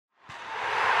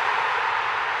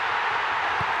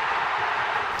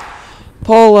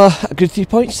Paul, a good 3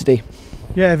 points today.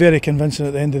 Yeah, very convincing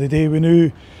at the end of the day. We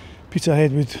knew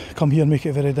Peterhead would come here and make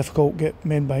it very difficult, get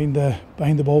men behind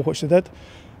the ball, which they did,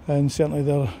 and certainly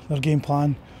their game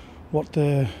plan worked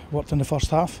in the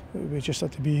first half. We just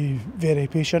had to be very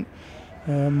patient.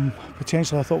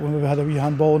 Potentially I thought we had a wee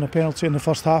handball and a penalty in the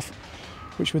first half,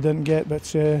 which we didn't get,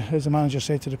 but as the manager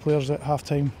said to the players at half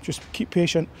time, just keep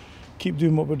patient, keep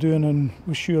doing what we're doing, and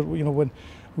we're sure, when a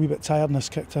wee bit tiredness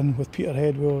kicked in with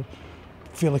Peterhead, we were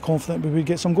fairly confident we would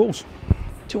get some goals.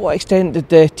 To what extent did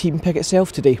the team pick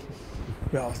itself today?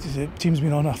 Well, the team's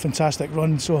been on a fantastic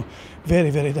run, so very,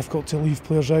 very difficult to leave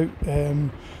players out.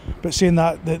 But saying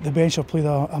that, the bench have played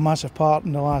a massive part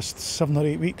in the last 7 or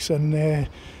 8 weeks, and they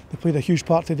played a huge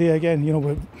part today again.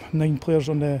 With 9 players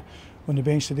on the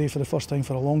bench today for the first time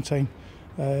for a long time,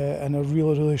 and a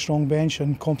really, really strong bench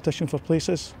and competition for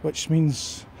places, which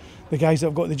means the guys that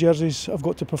have got the jerseys have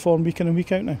got to perform week in and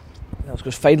week out now. Of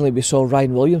course, finally we saw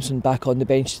Ryan Williamson back on the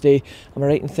bench today. Am I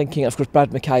right in thinking, of course,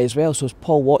 Brad Mackay as well, so is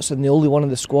Paul Watson the only one in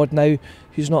the squad now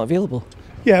who's not available?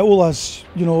 Yeah, Ola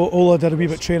did a wee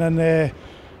bit of training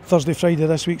Thursday, Friday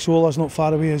this week, so Ola's not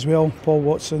far away as well. Paul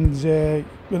Watson's,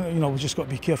 we've just got to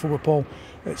be careful with Paul.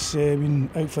 It's been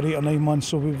out for 8 or 9 months,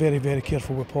 so we're very, very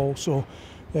careful with Paul. So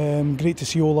great to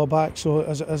see Ola back. So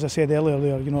as I said earlier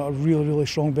there, a really, really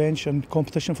strong bench and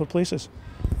competition for places.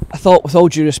 I thought, with all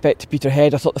due respect to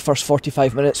Peterhead, I thought the first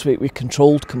 45 minutes we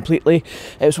controlled completely.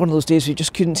 It was one of those days we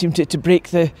just couldn't seem to break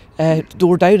the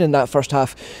door down in that first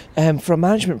half. From a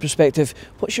management perspective,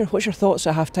 what's your thoughts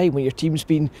at half time when your team's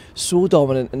been so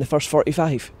dominant in the first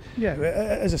 45? Yeah,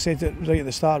 as I said right at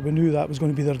the start, we knew that was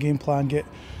going to be their game plan. Get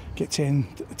 10,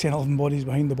 11 bodies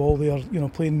behind the ball there,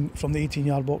 playing from the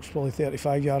 18-yard box, probably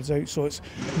 35 yards out. So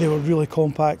they were really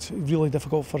compact, really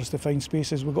difficult for us to find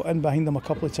spaces. We got in behind them a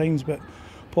couple of times, but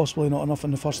possibly not enough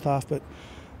in the first half. But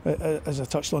as I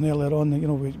touched on earlier on,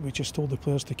 we just told the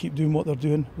players to keep doing what they're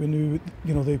doing. We knew,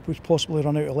 they would possibly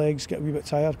run out of legs, get a wee bit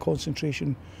tired,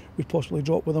 concentration would possibly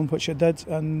drop with them, which it did,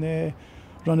 and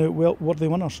run out worthy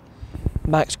winners.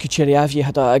 Max Kucheriavyi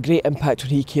had a great impact when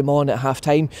he came on at half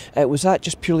time. Was that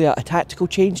just purely a tactical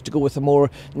change to go with a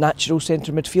more natural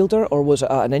centre midfielder, or was it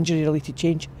an injury related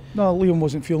change? No, Liam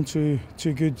wasn't feeling too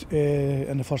good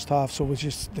in the first half, so we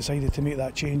just decided to make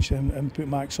that change and put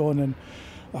Max on, and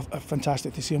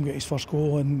fantastic to see him get his first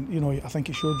goal, and I think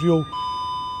it showed real.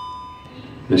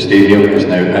 The stadium is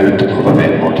now out of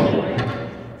event mode.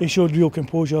 He showed real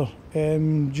composure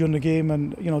during the game,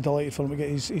 and delighted for him to get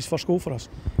his first goal for us.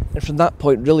 And from that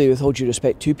point, really, with all due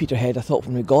respect to Peterhead, I thought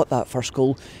when we got that first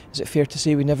goal, is it fair to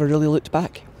say we never really looked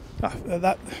back?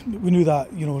 We knew that,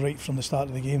 right from the start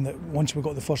of the game, that once we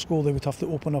got the first goal, they would have to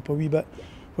open up a wee bit,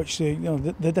 which they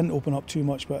didn't open up too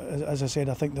much. But as I said,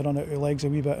 I think they run out of legs a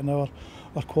wee bit, and our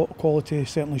quality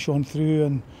certainly shone through.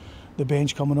 And the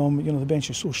bench coming on, the bench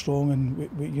is so strong, and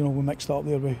we mixed up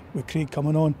there with Craig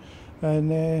coming on.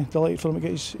 And delighted for him to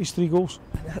get his 3 goals.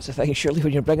 And that's the thing, surely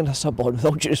when you're bringing a sub on, with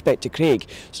all due respect to Craig,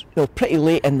 pretty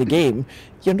late in the game,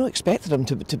 you're not expecting him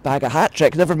to bag a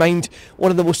hat-trick, never mind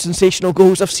one of the most sensational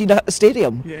goals I've seen at the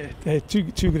stadium. Yeah,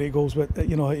 two great goals, but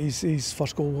his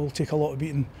first goal will take a lot of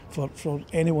beating for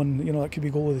anyone, that could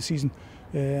be goal of the season.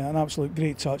 An absolute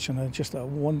great touch and just a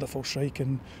wonderful strike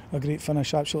and a great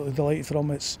finish. Absolutely delighted for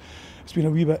him. It's been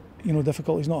a wee bit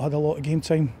difficult. He's not had a lot of game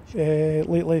time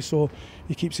lately, so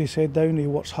he keeps his head down. He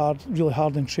works hard, really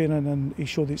hard in training, and he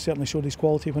certainly showed his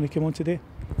quality when he came on today.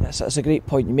 That's a great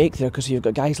point you make there, because you've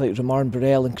got guys like Romain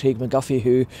Burrell and Craig McGuffey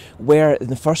who were in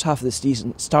the first half of the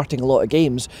season starting a lot of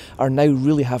games, are now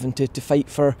really having to fight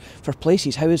for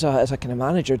places. How as a kind of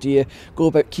manager do you go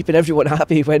about keeping everyone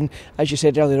happy when, as you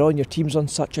said earlier on, your team's on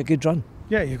such a good run?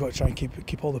 Yeah, you've got to try and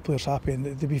keep all the players happy,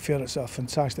 and to be fair, it's a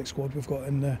fantastic squad we've got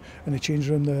in the change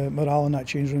room. The morale in that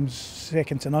change room is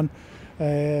second to none,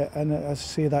 and as I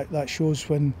say, that shows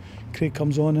when Craig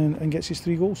comes on and gets his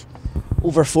 3 goals.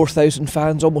 Over 4,000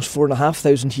 fans, almost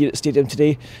 4,500 here at the stadium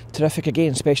today. Terrific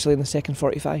again, especially in the second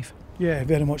 45. Yeah,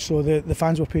 very much so. The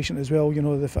fans were patient as well.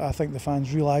 I think the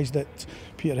fans realised that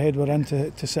Peterhead were in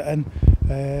to sit in,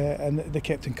 and they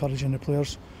kept encouraging the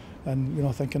players. And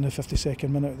I think in the 52nd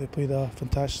minute they played a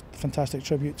fantastic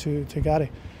tribute to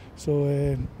Gary. So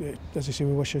as I say,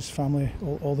 we wish his family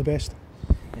all the best.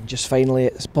 And just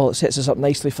finally, Paul, it sets us up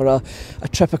nicely for a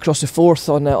trip across the Forth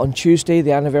on Tuesday,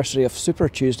 the anniversary of Super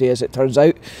Tuesday as it turns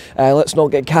out. Let's not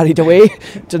get carried away.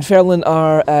 Dunfermline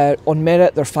are on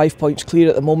merit, they're 5 points clear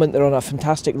at the moment, they're on a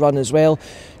fantastic run as well.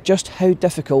 Just how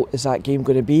difficult is that game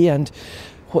going to be, and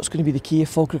what's going to be the key if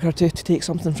Falkirk are to take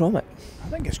something from it?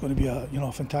 I think it's going to be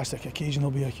a fantastic occasion.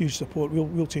 There'll be a huge support.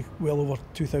 We'll take well over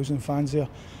 2,000 fans there.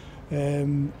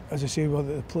 As I say,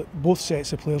 both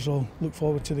sets of players will look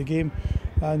forward to the game,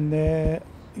 and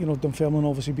Dunfermline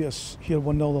obviously beat us here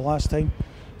 1-0 the last time,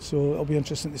 so it'll be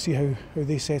interesting to see how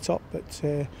they set up, but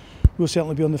we'll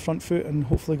certainly be on the front foot and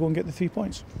hopefully go and get the 3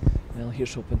 points. Well,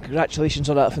 here's hoping. Congratulations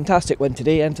on a fantastic win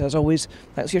today, and as always,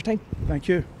 thanks for your time. Thank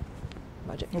you.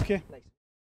 Magic. Okay.